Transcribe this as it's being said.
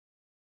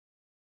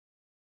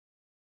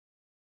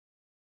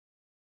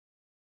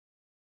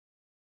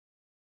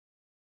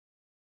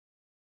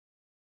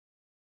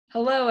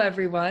Hello,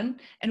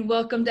 everyone, and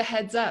welcome to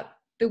Heads Up,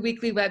 the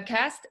weekly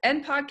webcast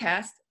and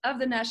podcast of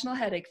the National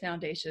Headache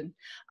Foundation.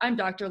 I'm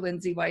Dr.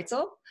 Lindsay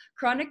Weitzel,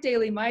 chronic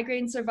daily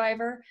migraine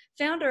survivor,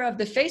 founder of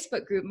the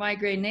Facebook group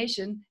Migraine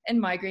Nation,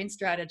 and migraine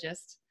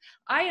strategist.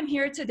 I am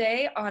here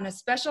today on a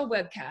special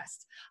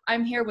webcast.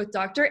 I'm here with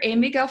Dr.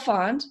 Amy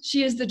Gelfand.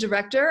 She is the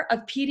director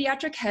of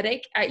Pediatric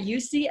Headache at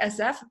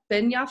UCSF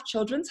Benioff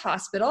Children's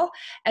Hospital.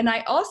 And I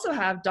also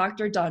have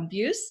Dr. Don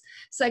Buse,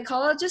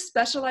 psychologist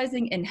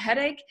specializing in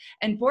headache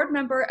and board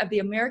member of the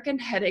American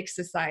Headache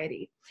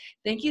Society.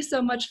 Thank you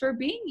so much for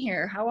being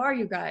here. How are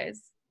you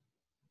guys?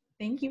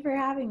 Thank you for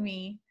having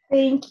me.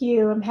 Thank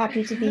you. I'm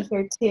happy to be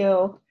here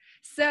too.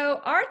 So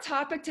our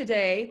topic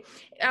today,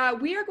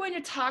 we are going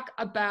to talk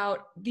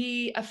about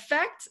the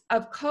effect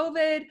of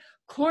COVID,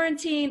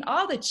 quarantine,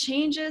 all the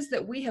changes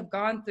that we have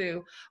gone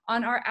through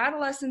on our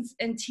adolescents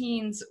and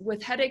teens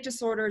with headache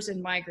disorders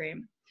and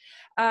migraine.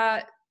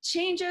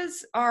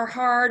 Changes are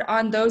hard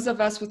on those of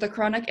us with a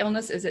chronic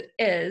illness as it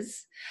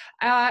is.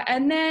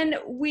 And then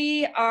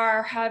we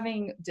are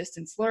having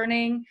distance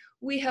learning.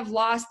 We have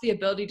lost the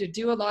ability to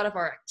do a lot of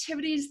our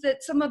activities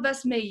that some of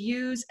us may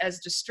use as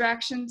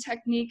distraction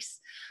techniques.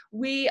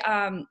 We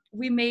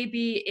may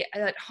be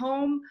at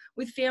home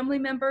with family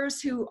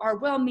members who are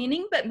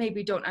well-meaning but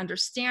maybe don't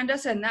understand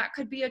us, and that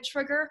could be a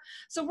trigger.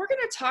 So we're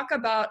going to talk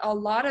about a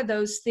lot of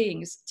those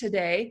things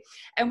today,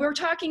 and we're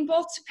talking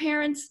both to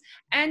parents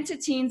and to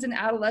teens and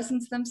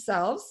adolescents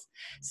themselves.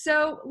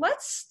 So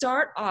let's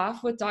start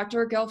off with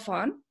Dr.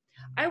 Gelfand.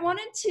 I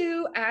wanted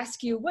to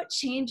ask you, what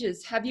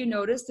changes have you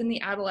noticed in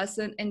the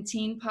adolescent and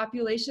teen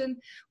population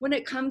when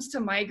it comes to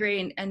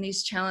migraine and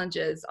these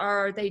challenges?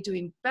 Are they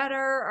doing better?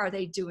 Are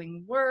they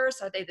doing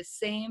worse? Are they the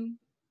same?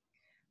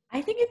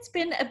 I think it's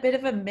been a bit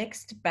of a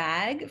mixed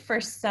bag.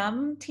 For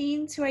some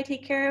teens who I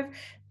take care of,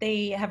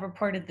 they have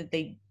reported that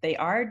they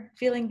are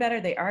feeling better,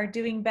 they are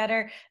doing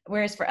better,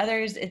 whereas for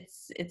others,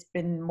 it's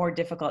been more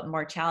difficult and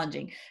more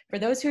challenging. For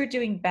those who are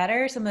doing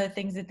better, some of the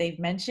things that they've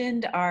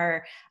mentioned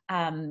are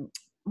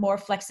more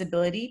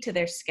flexibility to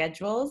their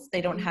schedules.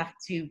 They don't have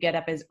to get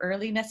up as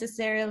early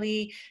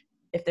necessarily.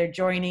 If they're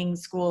joining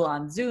school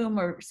on Zoom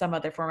or some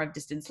other form of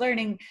distance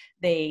learning,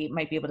 they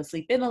might be able to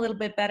sleep in a little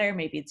bit better.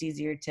 Maybe it's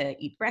easier to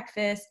eat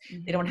breakfast.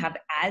 They don't have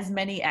as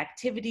many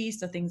activities,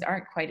 so things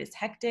aren't quite as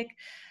hectic.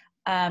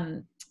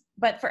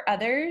 But for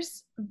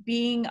others,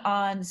 being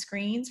on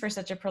screens for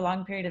such a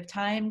prolonged period of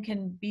time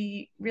can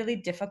be really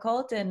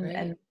difficult, and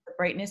the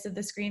brightness of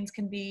the screens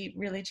can be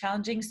really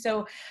challenging.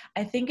 So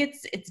I think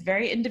it's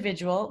very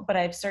individual, but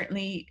I've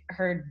certainly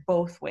heard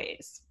both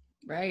ways.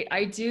 Right.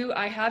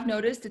 I have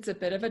noticed it's a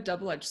bit of a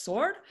double-edged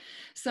sword.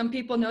 Some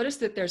people notice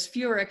that there's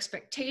fewer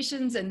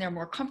expectations and they're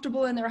more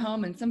comfortable in their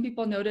home. And some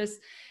people notice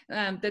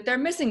that they're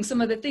missing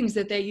some of the things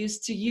that they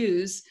used to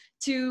use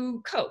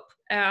to cope.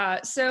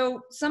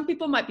 So some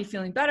people might be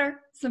feeling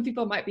better. Some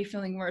people might be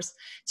feeling worse.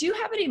 Do you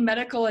have any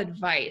medical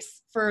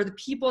advice for the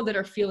people that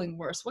are feeling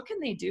worse? What can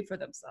they do for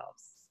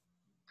themselves?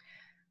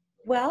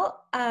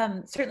 Well,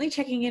 certainly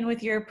checking in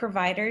with your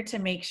provider to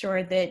make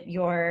sure that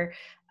your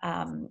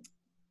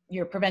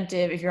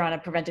preventive, if you're on a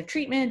preventive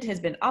treatment, has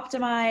been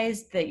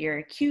optimized, that your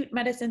acute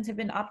medicines have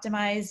been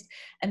optimized.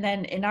 And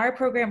then in our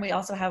program, we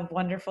also have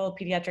wonderful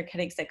pediatric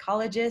headache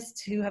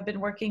psychologists who have been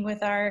working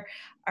with our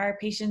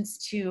patients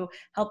to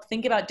help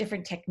think about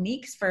different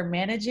techniques for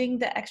managing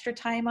the extra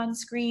time on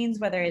screens,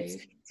 whether it's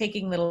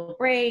taking little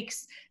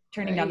breaks,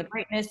 turning down the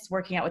brightness,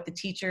 working out with the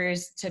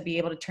teachers to be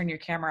able to turn your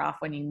camera off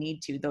when you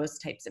need to, those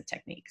types of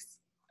techniques.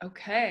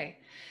 Okay.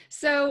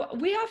 So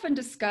we often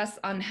discuss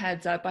on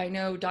Heads Up, I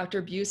know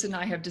Dr. Buse and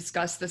I have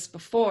discussed this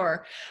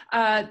before,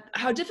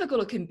 how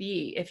difficult it can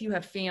be if you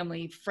have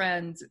family,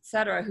 friends,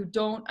 etc., who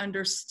don't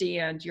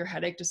understand your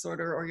headache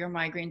disorder or your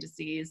migraine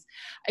disease.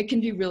 It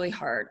can be really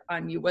hard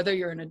on you, whether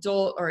you're an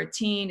adult or a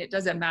teen, it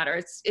doesn't matter.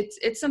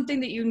 It's something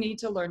that you need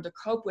to learn to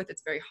cope with.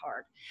 It's very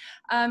hard.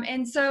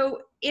 And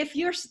so if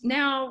you're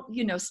now,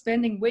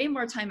 spending way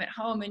more time at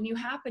home and you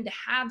happen to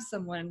have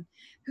someone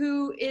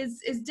who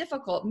is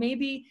difficult,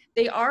 maybe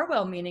they are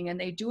well-meaning and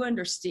they do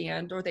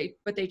understand,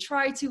 but they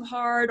try too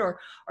hard or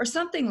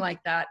something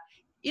like that,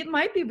 it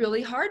might be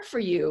really hard for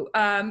you.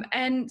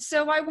 And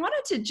so I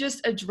wanted to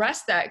just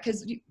address that,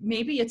 because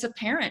maybe it's a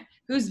parent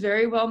who's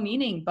very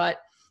well-meaning, but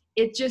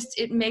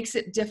it makes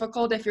it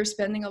difficult if you're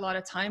spending a lot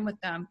of time with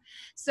them.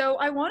 So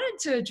I wanted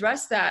to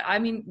address that. I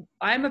mean,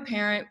 I'm a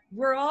parent,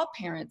 we're all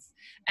parents,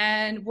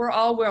 and we're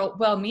all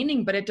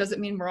well-meaning, but it doesn't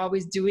mean we're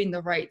always doing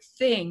the right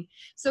thing.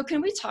 So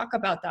can we talk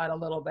about that a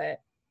little bit?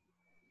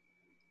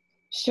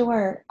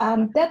 Sure.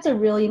 That's a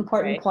really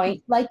important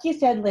point. Like you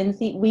said,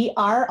 Lindsay, we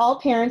are all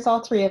parents,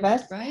 all three of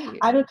us. Right.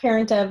 I'm a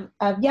parent of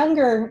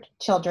younger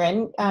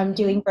children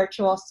doing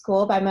virtual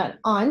school, but I'm an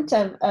aunt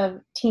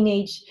of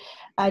teenage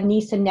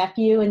niece and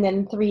nephew, and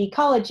then 3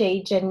 college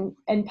age and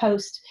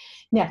post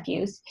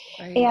nephews.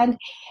 Right. And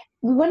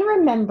we want to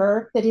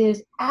remember that it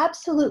is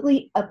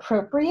absolutely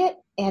appropriate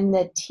and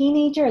the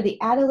teenager or the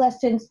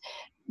adolescent's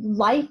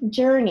life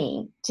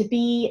journey to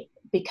be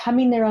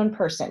becoming their own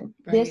person.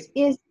 Right. This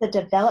is the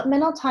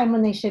developmental time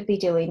when they should be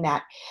doing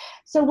that.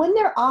 So when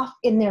they're off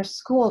in their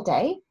school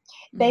day,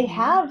 they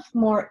have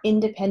more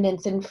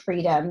independence and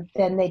freedom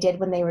than they did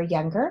when they were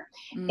younger.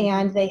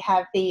 And they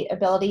have the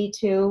ability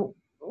to,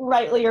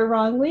 rightly or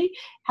wrongly,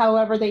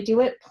 however they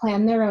do it,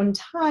 plan their own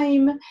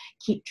time,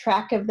 keep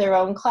track of their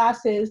own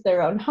classes,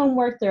 their own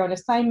homework, their own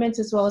assignments,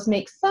 as well as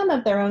make some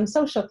of their own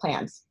social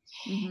plans.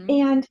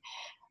 And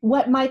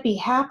what might be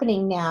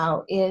happening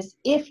now is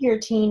if your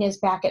teen is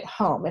back at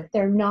home, if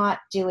they're not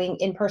doing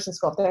in-person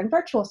school, if they're in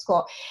virtual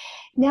school,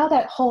 now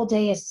that whole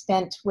day is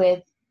spent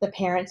with the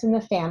parents and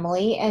the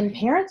family, and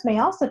parents may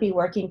also be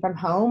working from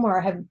home or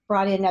have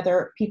brought in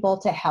other people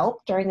to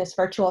help during this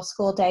virtual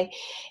school day.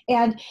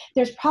 And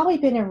there's probably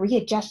been a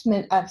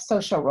readjustment of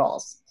social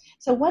roles.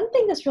 So one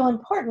thing that's real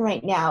important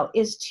right now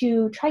is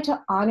to try to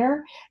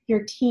honor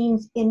your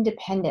teen's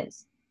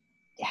independence.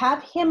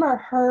 Have him or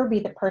her be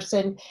the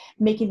person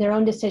making their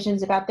own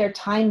decisions about their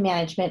time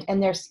management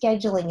and their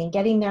scheduling and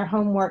getting their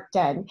homework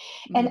done.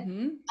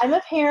 And I'm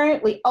a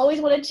parent. We always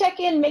want to check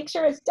in, make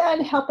sure it's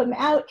done, help them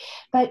out.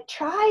 But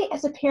try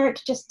as a parent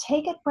to just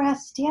take a breath,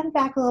 stand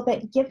back a little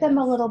bit, give them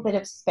a little bit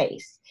of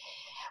space.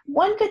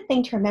 One good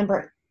thing to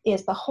remember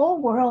is the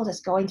whole world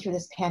is going through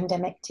this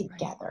pandemic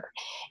together.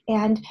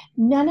 And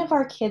none of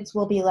our kids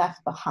will be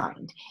left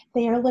behind.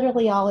 They are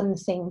literally all in the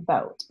same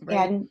boat.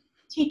 And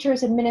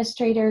teachers,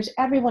 administrators,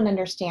 everyone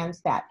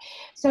understands that.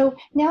 So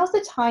now's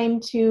the time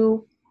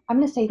to, I'm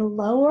going to say,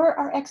 lower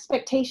our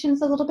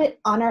expectations a little bit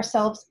on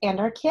ourselves and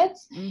our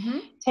kids.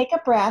 Take a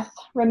breath.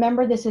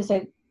 Remember, this is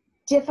a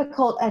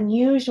difficult,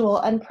 unusual,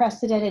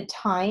 unprecedented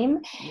time,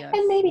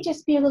 and maybe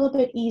just be a little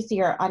bit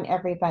easier on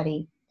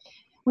everybody.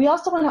 We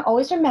also want to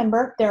always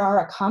remember there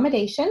are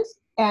accommodations,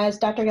 as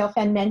Dr.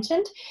 Gelfand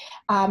mentioned.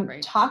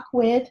 Talk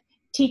with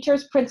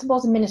teachers,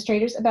 principals,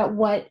 administrators about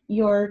what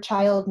your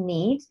child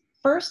needs.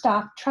 First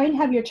off, try and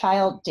have your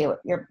child do it,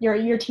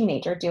 your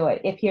teenager do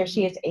it, if he or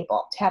she is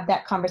able to have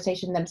that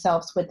conversation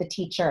themselves with the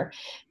teacher,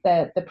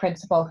 the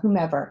principal,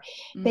 whomever.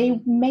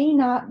 They may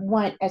not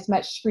want as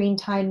much screen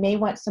time, may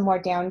want some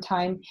more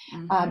downtime.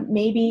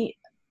 Maybe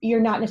you're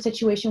not in a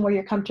situation where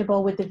you're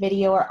comfortable with the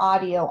video or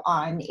audio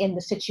on in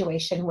the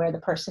situation where the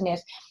person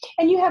is.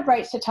 And you have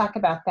rights to talk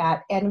about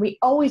that. And we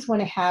always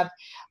want to have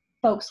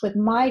folks with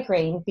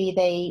migraine, be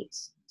they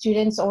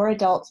students or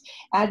adults,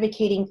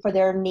 advocating for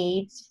their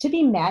needs to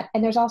be met.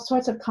 And there's all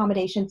sorts of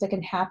accommodations that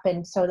can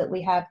happen so that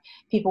we have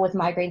people with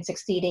migraine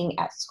succeeding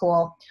at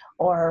school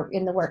or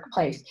in the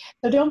workplace.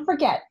 So don't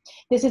forget,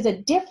 this is a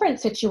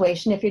different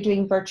situation if you're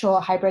doing virtual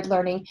hybrid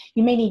learning.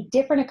 You may need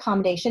different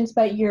accommodations,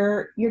 but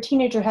your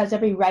teenager has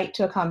every right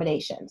to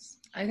accommodations.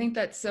 I think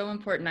that's so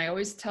important. I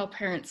always tell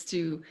parents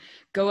to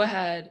go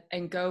ahead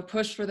and go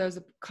push for those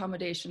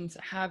accommodations,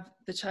 have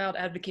the child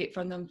advocate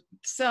for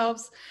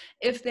themselves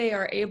if they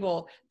are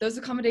able. Those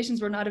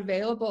accommodations were not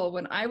available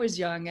when I was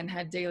young and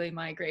had daily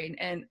migraine.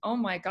 And oh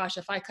my gosh,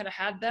 if I could have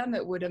had them,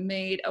 it would have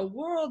made a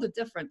world of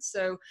difference.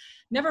 So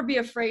never be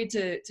afraid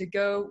to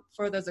go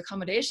for those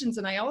accommodations.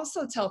 And I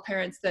also tell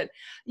parents that,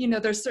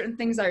 there's certain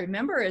things I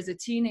remember as a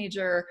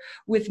teenager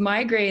with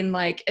migraine,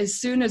 like as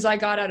soon as I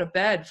got out of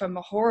bed from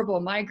a horrible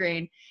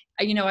migraine,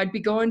 I'd be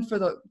going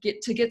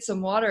to get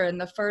some water, and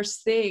the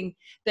first thing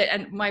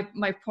and my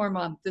poor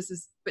mom,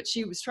 but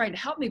she was trying to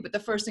help me, but the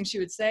first thing she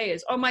would say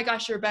is, oh my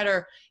gosh, you're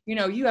better.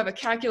 You have a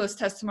calculus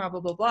test tomorrow,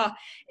 blah, blah, blah.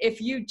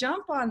 If you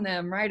jump on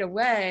them right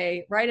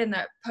away, right in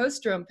that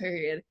post-room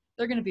period,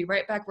 they're going to be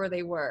right back where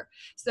they were.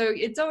 So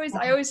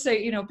I always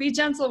say, be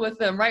gentle with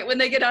them right when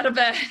they get out of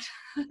bed.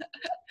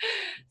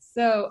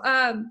 So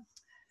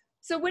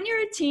when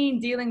you're a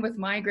teen dealing with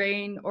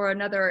migraine or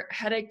another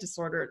headache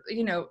disorder,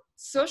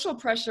 social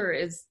pressure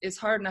is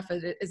hard enough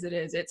as it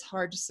is. It's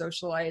hard to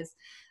socialize.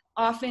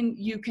 Often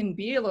you can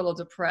be a little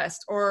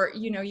depressed, or,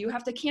 you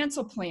have to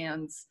cancel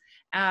plans.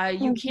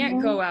 You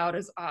can't go out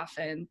as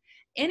often.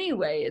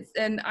 Anyways,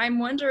 and I'm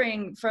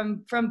wondering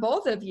from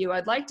both of you,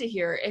 I'd like to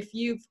hear if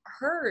you've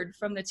heard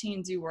from the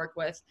teens you work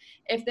with,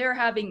 if they're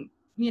having,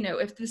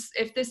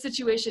 if this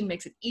situation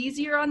makes it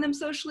easier on them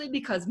socially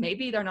because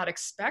maybe they're not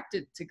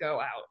expected to go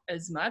out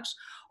as much,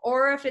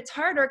 or if it's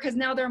harder because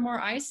now they're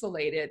more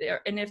isolated,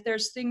 and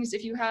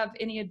if you have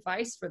any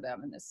advice for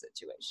them in this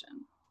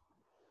situation.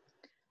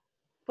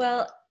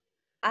 Well,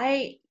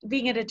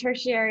 being at a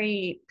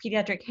tertiary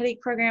pediatric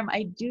headache program,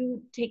 I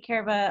do take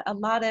care of a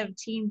lot of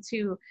teens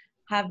who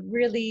have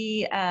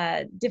really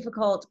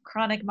difficult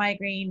chronic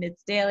migraine.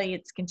 It's daily,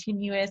 it's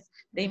continuous.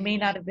 They may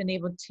not have been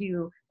able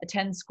to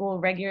attend school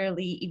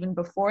regularly even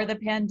before the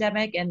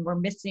pandemic, and were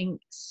missing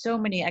so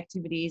many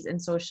activities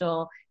and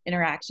social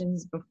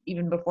interactions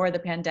even before the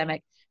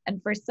pandemic. And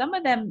for some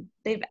of them,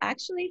 they've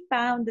actually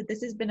found that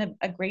this has been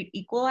a great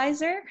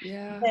equalizer.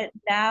 That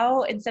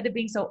now, instead of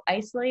being so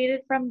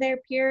isolated from their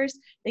peers,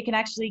 they can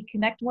actually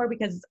connect more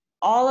because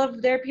all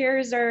of their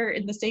peers are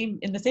in the same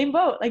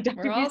boat. Like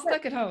Dr. We're all Buse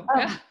stuck at home.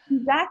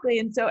 Exactly.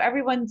 And so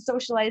everyone's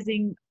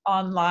socializing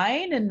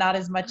online and not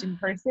as much in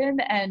person.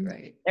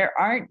 And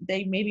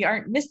they maybe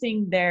aren't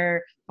missing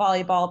their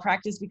volleyball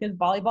practice because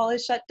volleyball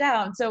is shut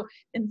down. So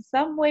in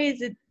some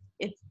ways,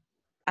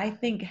 I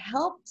think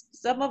helped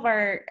some of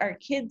our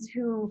kids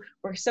who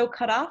were so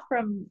cut off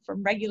from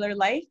regular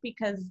life,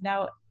 because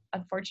now,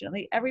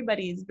 unfortunately,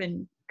 everybody's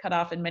been cut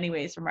off in many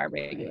ways from our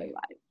regular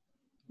life.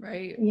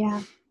 Right.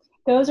 Yeah.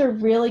 Those are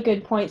really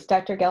good points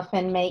Dr.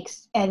 Gelfand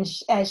makes. And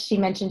as she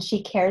mentioned,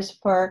 she cares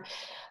for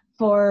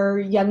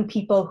young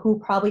people who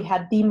probably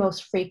have the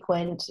most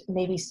frequent,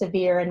 maybe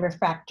severe and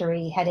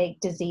refractory headache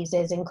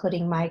diseases,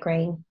 including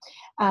migraine.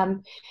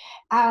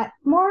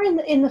 More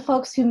in the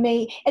folks who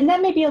may, and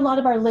that may be a lot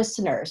of our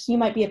listeners. You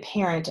might be a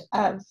parent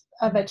of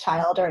a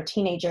child or a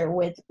teenager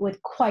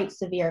with quite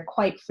severe,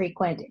 quite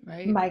frequent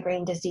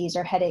migraine disease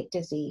or headache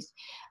disease.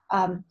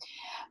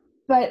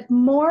 But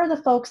more of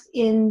the folks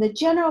in the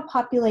general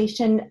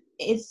population,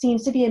 it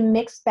seems to be a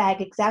mixed bag,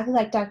 exactly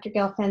like Dr.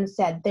 Gelfand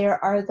said.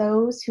 There are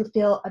those who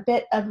feel a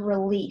bit of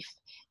relief.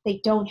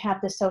 They don't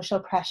have the social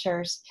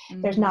pressures.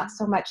 Mm-hmm. There's not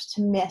so much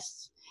to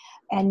miss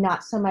and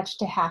not so much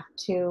to have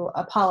to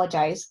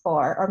apologize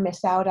for or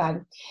miss out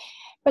on.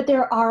 But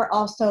there are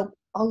also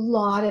a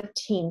lot of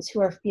teens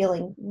who are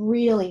feeling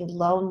really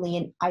lonely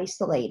and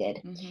isolated.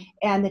 Mm-hmm.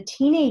 And the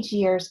teenage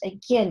years,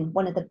 again,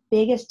 one of the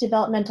biggest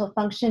developmental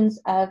functions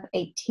of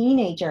a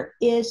teenager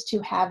is to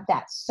have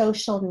that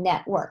social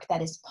network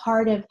that is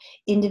part of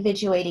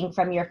individuating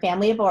from your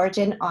family of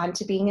origin on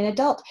to being an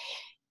adult.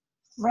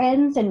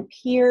 Friends and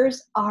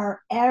peers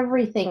are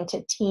everything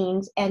to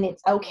teens, and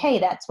it's okay.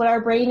 That's what our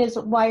brain is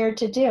wired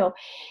to do.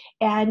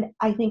 And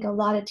I think a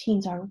lot of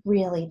teens are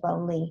really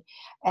lonely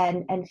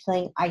and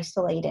feeling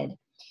isolated.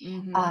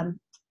 Mm-hmm.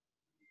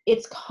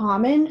 It's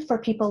common for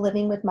people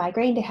living with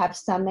migraine to have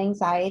some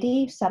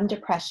anxiety, some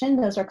depression.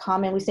 Those are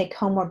common. We say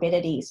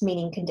comorbidities,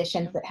 meaning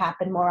conditions that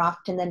happen more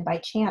often than by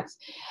chance.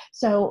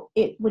 So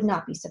it would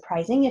not be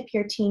surprising if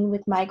your teen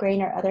with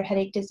migraine or other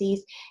headache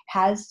disease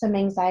has some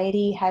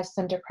anxiety, has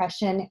some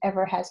depression,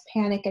 ever has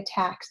panic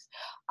attacks,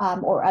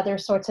 or other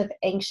sorts of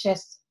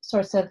anxious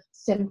sorts of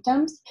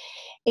symptoms.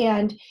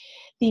 And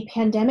the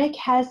pandemic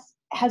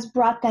has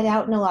brought that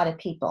out in a lot of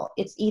people.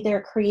 It's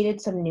either created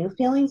some new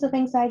feelings of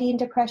anxiety and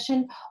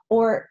depression,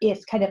 or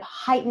it's kind of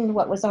heightened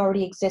what was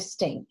already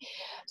existing.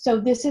 So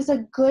this is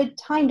a good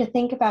time to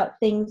think about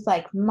things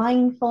like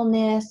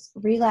mindfulness,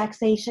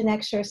 relaxation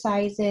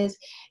exercises,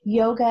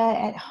 yoga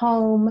at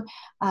home,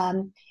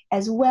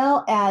 as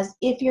well as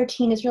if your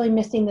teen is really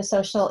missing the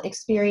social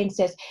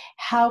experiences,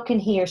 how can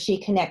he or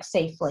she connect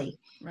safely?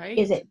 Right.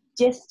 Is it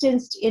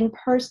distanced in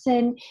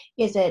person?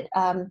 Is it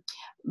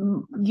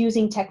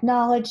using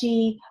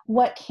technology?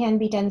 What can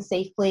be done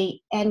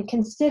safely? And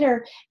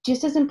consider,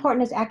 just as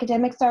important as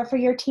academics are for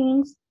your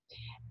teens,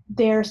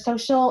 their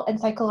social and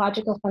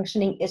psychological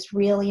functioning is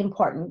really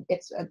important.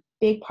 It's a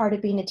big part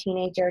of being a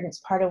teenager, and it's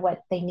part of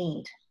what they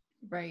need.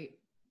 Right.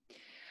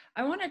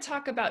 I want to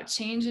talk about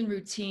change in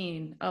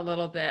routine a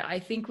little bit. I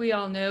think we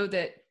all know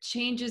that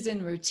changes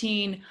in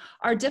routine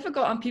are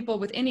difficult on people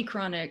with any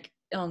chronic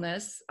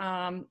illness,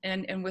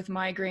 and with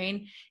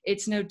migraine,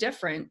 it's no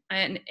different.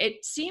 And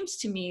it seems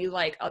to me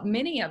like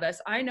many of us,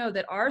 I know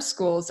that our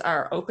schools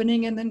are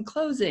opening and then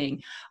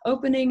closing,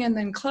 opening and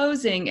then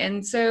closing.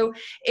 And so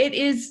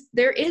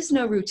there is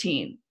no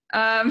routine.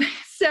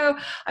 So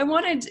I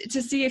wanted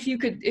to see if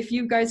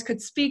you guys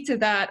could speak to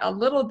that a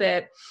little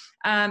bit,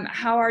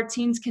 how our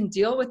teens can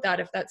deal with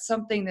that if that's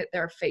something that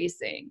they're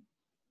facing.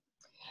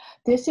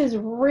 This is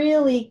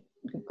really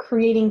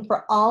creating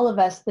for all of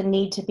us the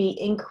need to be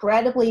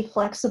incredibly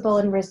flexible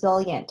and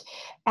resilient.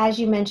 As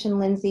you mentioned,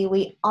 Lindsay,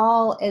 we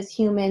all as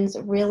humans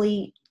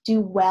really do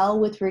well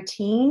with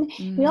routine.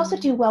 Mm-hmm. We also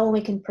do well when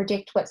we can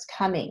predict what's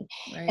coming.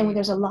 Right. And when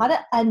there's a lot of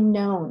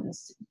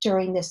unknowns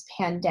during this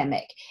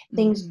pandemic,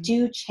 things mm-hmm.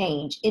 do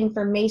change.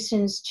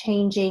 Information's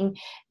changing,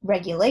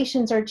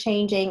 regulations are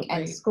changing,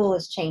 and school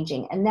is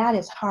changing. And that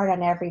is hard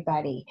on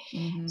everybody.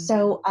 Mm-hmm.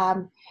 So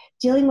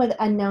dealing with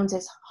unknowns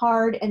is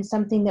hard and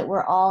something that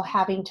we're all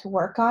having to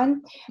work on,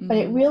 mm-hmm. but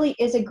it really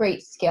is a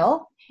great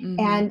skill. Mm-hmm.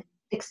 And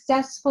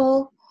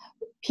successful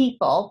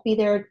people, be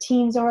they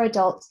teens or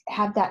adults,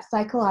 have that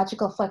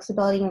psychological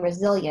flexibility and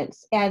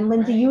resilience. And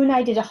Lindsay, you and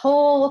I did a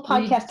whole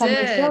podcast on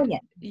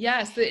resilience.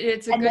 Yes,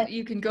 it's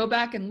you can go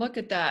back and look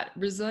at that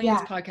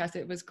resilience podcast.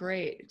 It was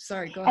great.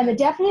 Sorry, go ahead. And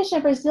the definition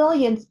of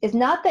resilience is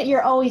not that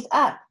you're always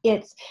up.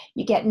 It's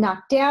you get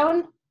knocked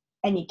down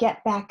and you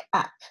get back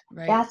up.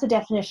 Right. That's the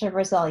definition of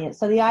resilience.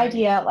 So the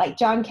idea, like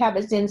John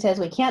Kabat-Zinn says,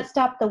 we can't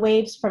stop the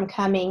waves from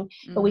coming,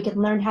 but mm-hmm. we can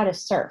learn how to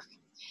surf.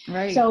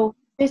 Right. So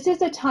this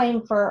is a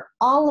time for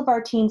all of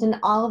our teens and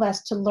all of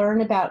us to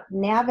learn about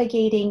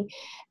navigating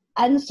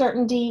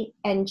uncertainty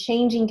and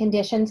changing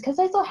conditions, because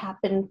those will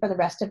happen for the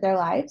rest of their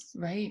lives.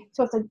 Right.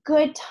 So it's a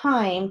good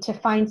time to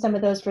find some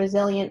of those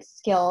resilience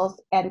skills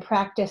and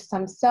practice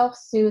some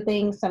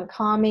self-soothing, some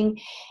calming,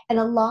 and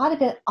a lot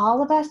of it,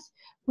 all of us,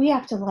 we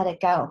have to let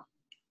it go.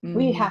 Mm-hmm.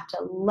 We have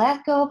to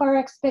let go of our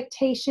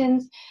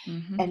expectations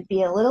mm-hmm. and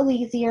be a little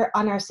easier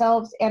on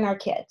ourselves and our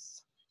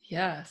kids.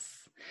 Yes.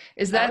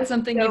 Is that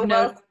something you've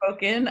noticed? Well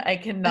spoken. I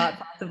cannot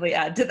possibly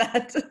add to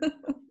that.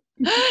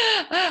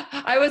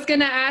 I was going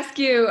to ask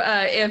you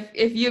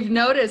if you've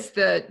noticed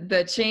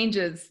the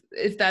changes,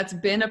 if that's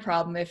been a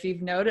problem, if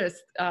you've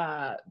noticed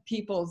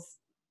people's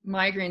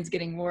migraines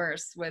getting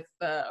worse with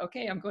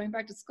okay, I'm going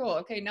back to school.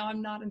 Okay, now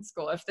I'm not in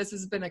school. If this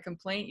has been a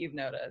complaint you've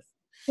noticed.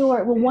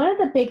 Sure. Well, one of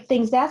the big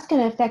things that's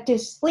going to affect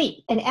is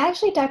sleep. And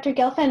actually, Dr.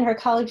 Gelfand and her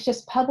colleagues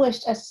just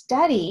published a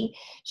study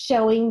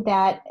showing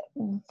that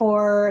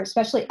for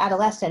especially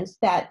adolescents,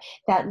 that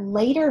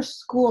later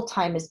school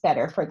time is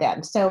better for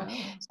them. So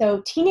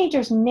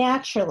teenagers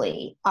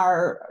naturally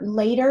are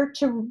later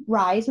to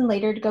rise and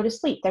later to go to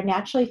sleep. They're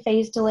naturally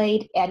phase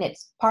delayed, and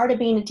it's part of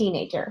being a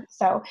teenager.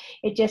 So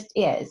it just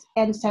is.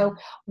 And so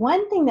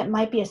one thing that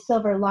might be a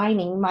silver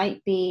lining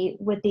might be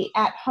with the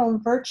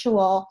at-home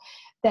virtual,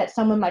 that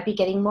someone might be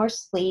getting more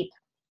sleep.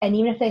 And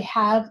even if they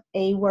have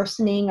a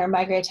worsening or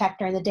migraine attack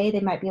during the day, they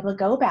might be able to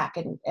go back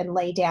and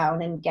lay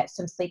down and get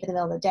some sleep in the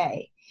middle of the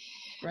day.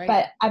 Right.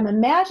 But I'm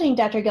imagining,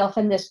 Dr.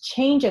 Gelfand, this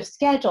change of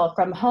schedule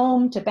from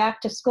home to back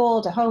to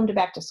school to home to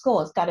back to school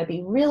has got to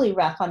be really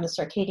rough on the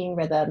circadian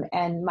rhythm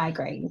and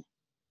migraine.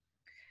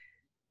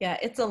 Yeah,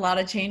 it's a lot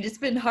of change. It's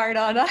been hard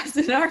on us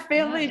in our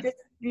family. Yeah. Just,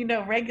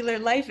 regular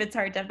life, it's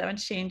hard to have that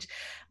much change.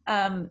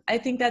 I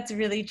think that's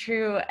really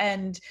true.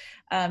 And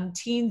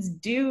teens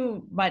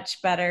do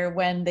much better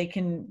when they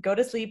can go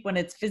to sleep when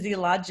it's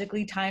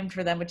physiologically timed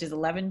for them, which is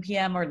 11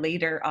 p.m. or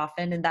later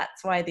often. And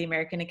that's why the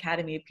American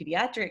Academy of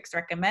Pediatrics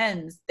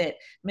recommends that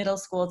middle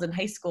schools and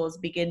high schools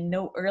begin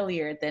no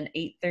earlier than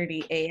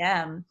 8:30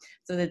 a.m.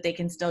 so that they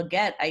can still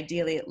get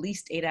ideally at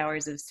least 8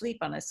 hours of sleep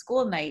on a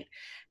school night.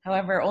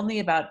 However, only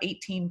about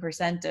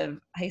 18% of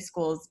high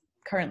schools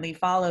currently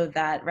follow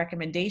that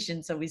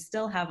recommendation. So we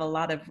still have a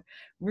lot of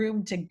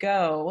room to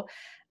go.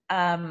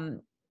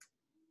 One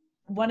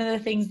of the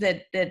things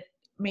that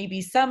maybe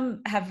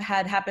some have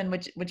had happen,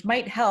 which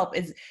might help,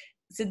 is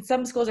since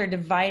some schools are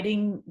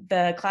dividing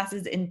the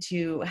classes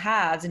into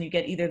halves and you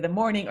get either the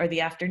morning or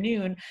the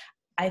afternoon,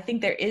 I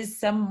think there is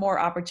some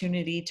more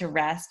opportunity to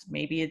rest.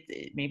 Maybe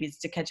it's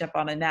to catch up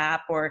on a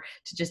nap or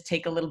to just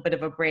take a little bit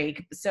of a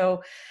break.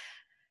 So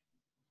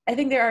I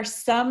think there are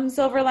some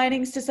silver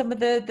linings to some of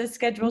the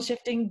schedule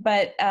shifting,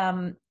 but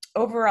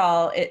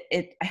overall,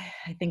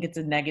 I think it's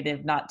a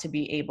negative not to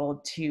be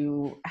able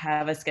to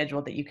have a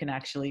schedule that you can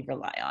actually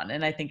rely on.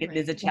 And I think it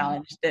is a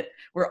challenge that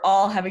we're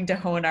all having to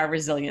hone our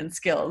resilience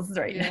skills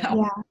right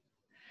now.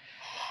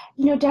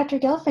 Yeah. Dr.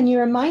 Gelfand, you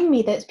remind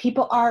me that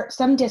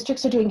some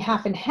districts are doing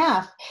half and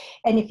half.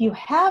 And if you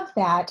have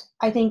that,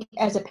 I think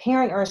as a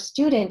parent or a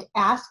student,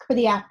 ask for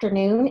the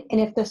afternoon.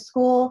 And if the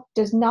school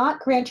does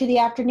not grant you the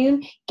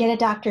afternoon, get a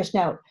doctor's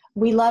note.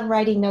 We love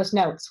writing those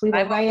notes. We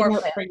will write a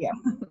note for you.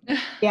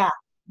 Yeah.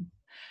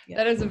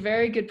 That is a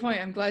very good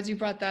point. I'm glad you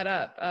brought that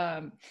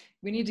up.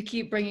 We need to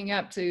keep bringing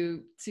up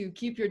to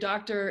keep your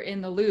doctor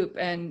in the loop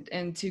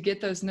and to get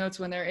those notes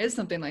when there is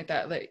something like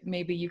that. Like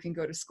maybe you can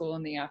go to school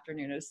in the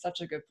afternoon. Is such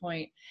a good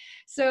point.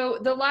 So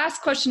the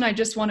last question I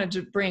just wanted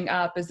to bring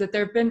up is that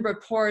there have been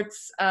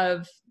reports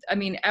of,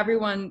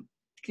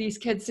 these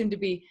kids seem to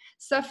be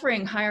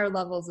suffering higher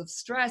levels of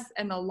stress,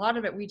 and a lot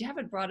of it, we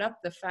haven't brought up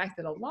the fact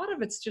that a lot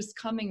of it's just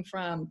coming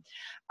from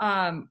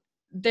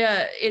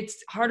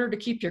it's harder to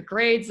keep your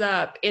grades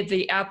up.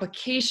 The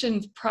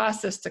application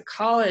process to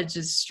college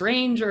is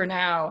stranger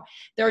now.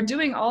 They're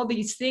doing all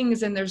these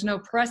things and there's no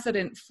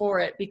precedent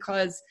for it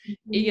because,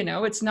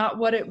 it's not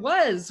what it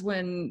was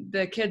when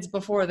the kids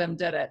before them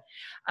did it.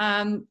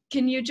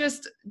 Can you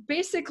just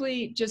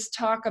basically just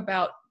talk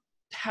about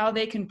how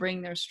they can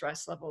bring their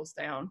stress levels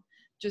down?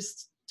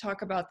 Just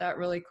talk about that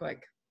really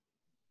quick.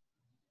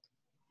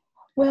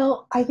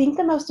 Well, I think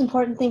the most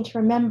important thing to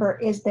remember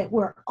is that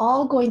we're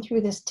all going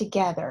through this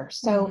together.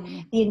 So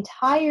the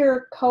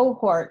entire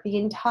cohort, the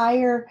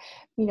entire,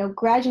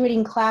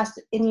 graduating class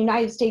in the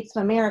United States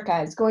of America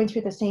is going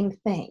through the same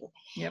thing,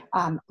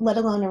 let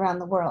alone around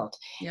the world.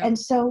 Yep. And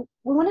so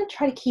we want to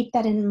try to keep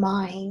that in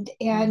mind.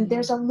 And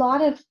there's a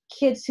lot of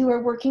kids who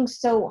are working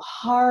so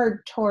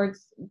hard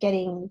towards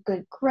getting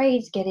good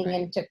grades, getting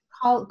into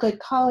good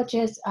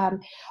colleges,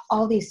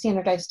 all these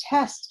standardized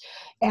tests.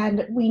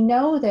 And we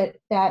know that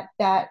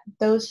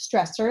those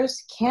stressors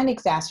can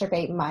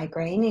exacerbate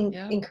migraine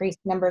and increase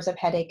numbers of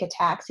headache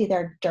attacks,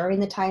 either during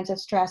the times of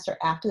stress or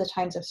after the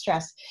times of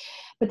stress.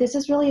 But this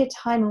is really a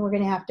time when we're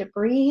going to have to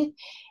breathe,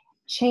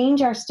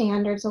 change our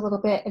standards a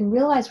little bit, and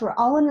realize we're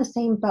all in the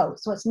same boat.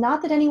 So it's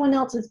not that anyone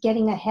else is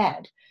getting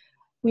ahead.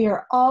 We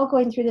are all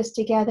going through this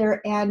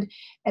together, and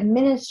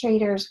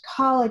administrators,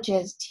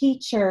 colleges,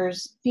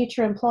 teachers,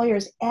 future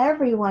employers,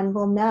 everyone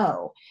will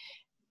know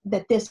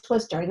that this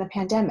was during the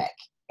pandemic,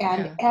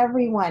 and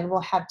everyone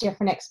will have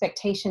different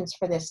expectations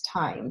for this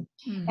time.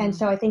 And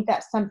so I think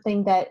that's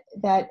something that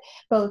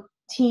both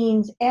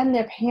teens and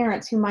their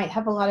parents who might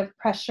have a lot of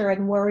pressure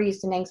and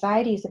worries and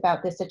anxieties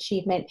about this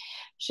achievement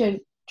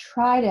should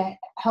try to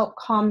help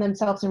calm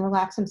themselves and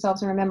relax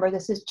themselves and remember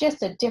this is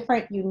just a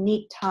different,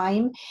 unique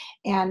time,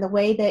 and the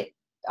way that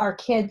our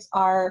kids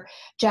are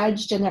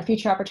judged and their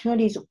future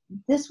opportunities,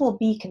 this will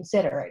be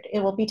considered.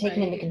 It will be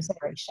taken into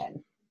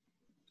consideration.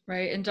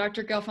 Right. And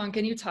Dr. Gelfand,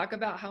 can you talk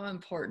about how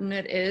important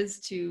it is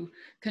to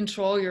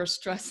control your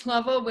stress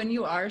level when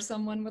you are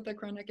someone with a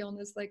chronic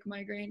illness like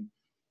migraine?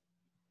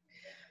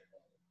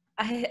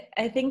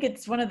 I think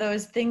it's one of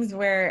those things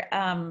where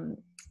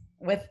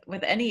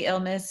with any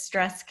illness,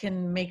 stress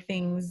can make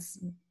things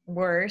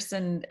worse,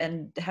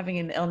 and having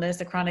an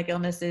illness, a chronic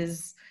illness,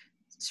 is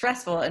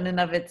stressful in and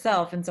of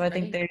itself. And so I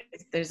think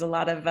there's a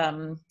lot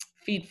of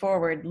feed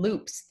forward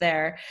loops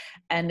there.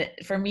 And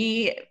for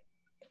me,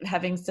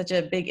 having such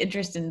a big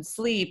interest in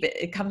sleep,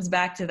 it comes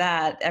back to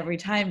that every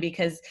time,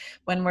 because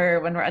when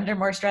we're under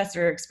more stress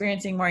or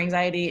experiencing more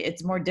anxiety,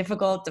 it's more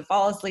difficult to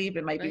fall asleep.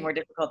 It might be more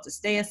difficult to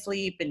stay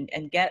asleep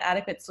and get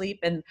adequate sleep.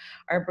 And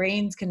our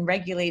brains can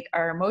regulate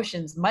our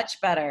emotions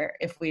much better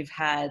if we've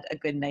had a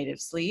good night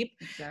of sleep.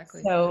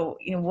 Exactly. So,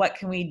 what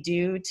can we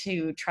do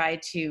to try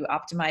to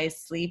optimize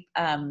sleep?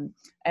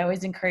 I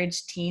always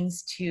encourage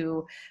teens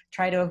to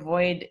try to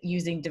avoid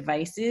using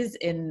devices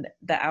in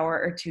the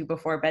hour or two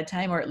before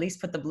bedtime, or at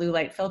least put the blue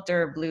light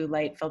filter or blue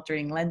light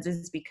filtering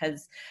lenses,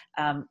 because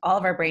all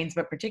of our brains,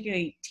 but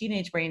particularly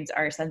teenage brains,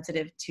 are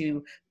sensitive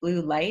to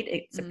blue light.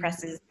 It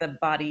suppresses the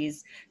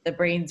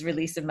brain's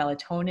release of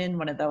melatonin,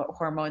 one of the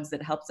hormones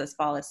that helps us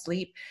fall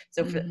asleep.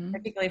 So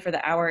particularly for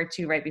the hour or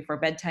two right before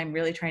bedtime,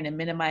 really trying to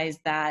minimize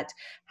that,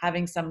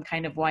 having some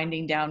kind of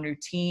winding down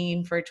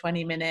routine for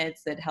 20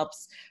 minutes that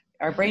helps.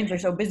 Our brains are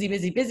so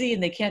busy,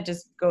 and they can't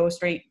just go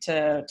straight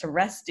to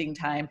resting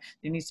time.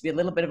 There needs to be a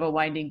little bit of a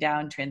winding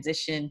down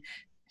transition,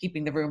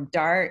 keeping the room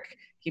dark,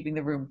 keeping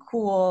the room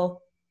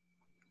cool,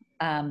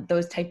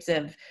 those types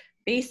of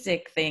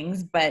basic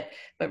things, but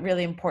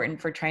really important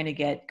for trying to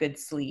get good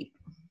sleep.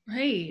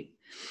 Right.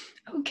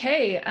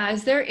 Okay.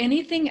 Is there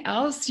anything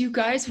else you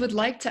guys would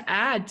like to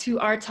add to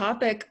our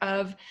topic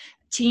of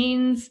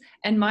teens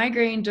and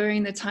migraine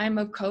during the time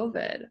of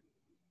COVID?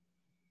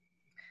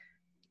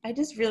 I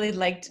just really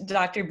liked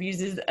Dr.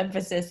 Buse's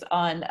emphasis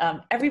on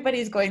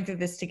everybody's going through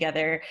this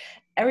together.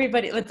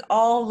 Let's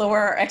all lower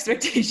our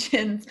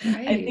expectations.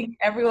 Right. I think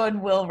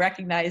everyone will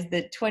recognize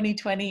that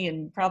 2020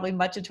 and probably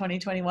much of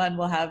 2021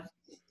 will have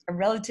a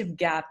relative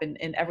gap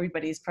in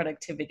everybody's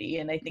productivity.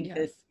 And I think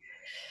that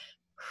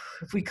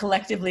if we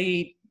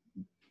collectively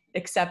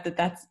accept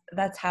that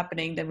that's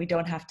happening, then we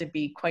don't have to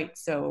be quite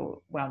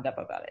so wound up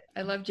about it.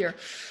 I loved your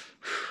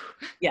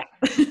yeah.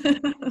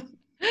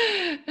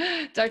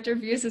 Dr.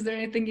 Buse, is there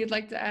anything you'd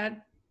like to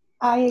add?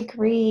 I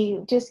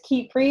agree. Just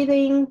keep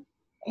breathing,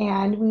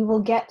 and we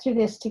will get through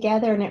this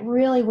together, and it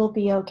really will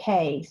be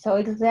okay. So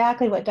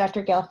exactly what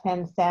Dr.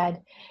 Gelfand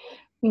said.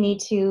 We need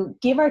to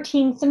give our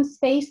teens some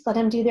space, let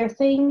them do their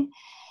thing,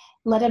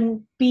 let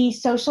them be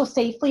social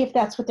safely if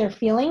that's what they're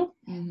feeling,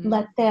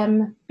 let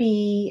them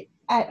be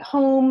at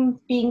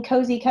home, being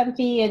cozy,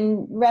 comfy,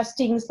 and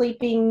resting,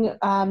 sleeping,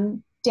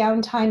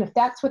 downtime if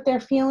that's what they're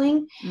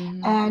feeling,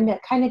 and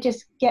kind of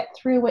just get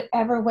through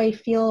whatever way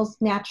feels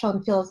natural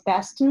and feels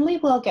best. And we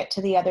will get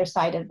to the other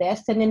side of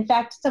this. And in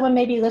fact, someone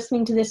may be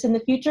listening to this in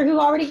the future who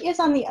already is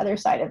on the other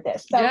side of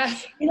this. So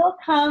it'll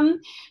come,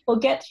 we'll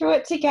get through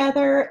it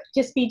together.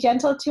 Just be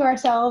gentle to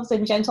ourselves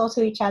and gentle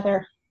to each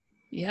other.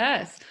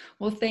 Yes.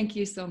 Well, thank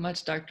you so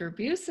much, Dr.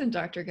 Buse and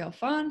Dr.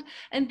 Gelfand.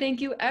 And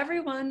thank you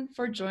everyone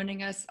for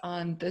joining us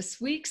on this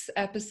week's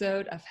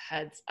episode of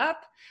Heads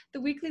Up, the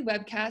weekly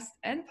webcast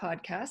and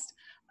podcast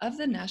of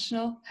the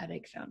National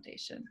Headache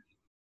Foundation.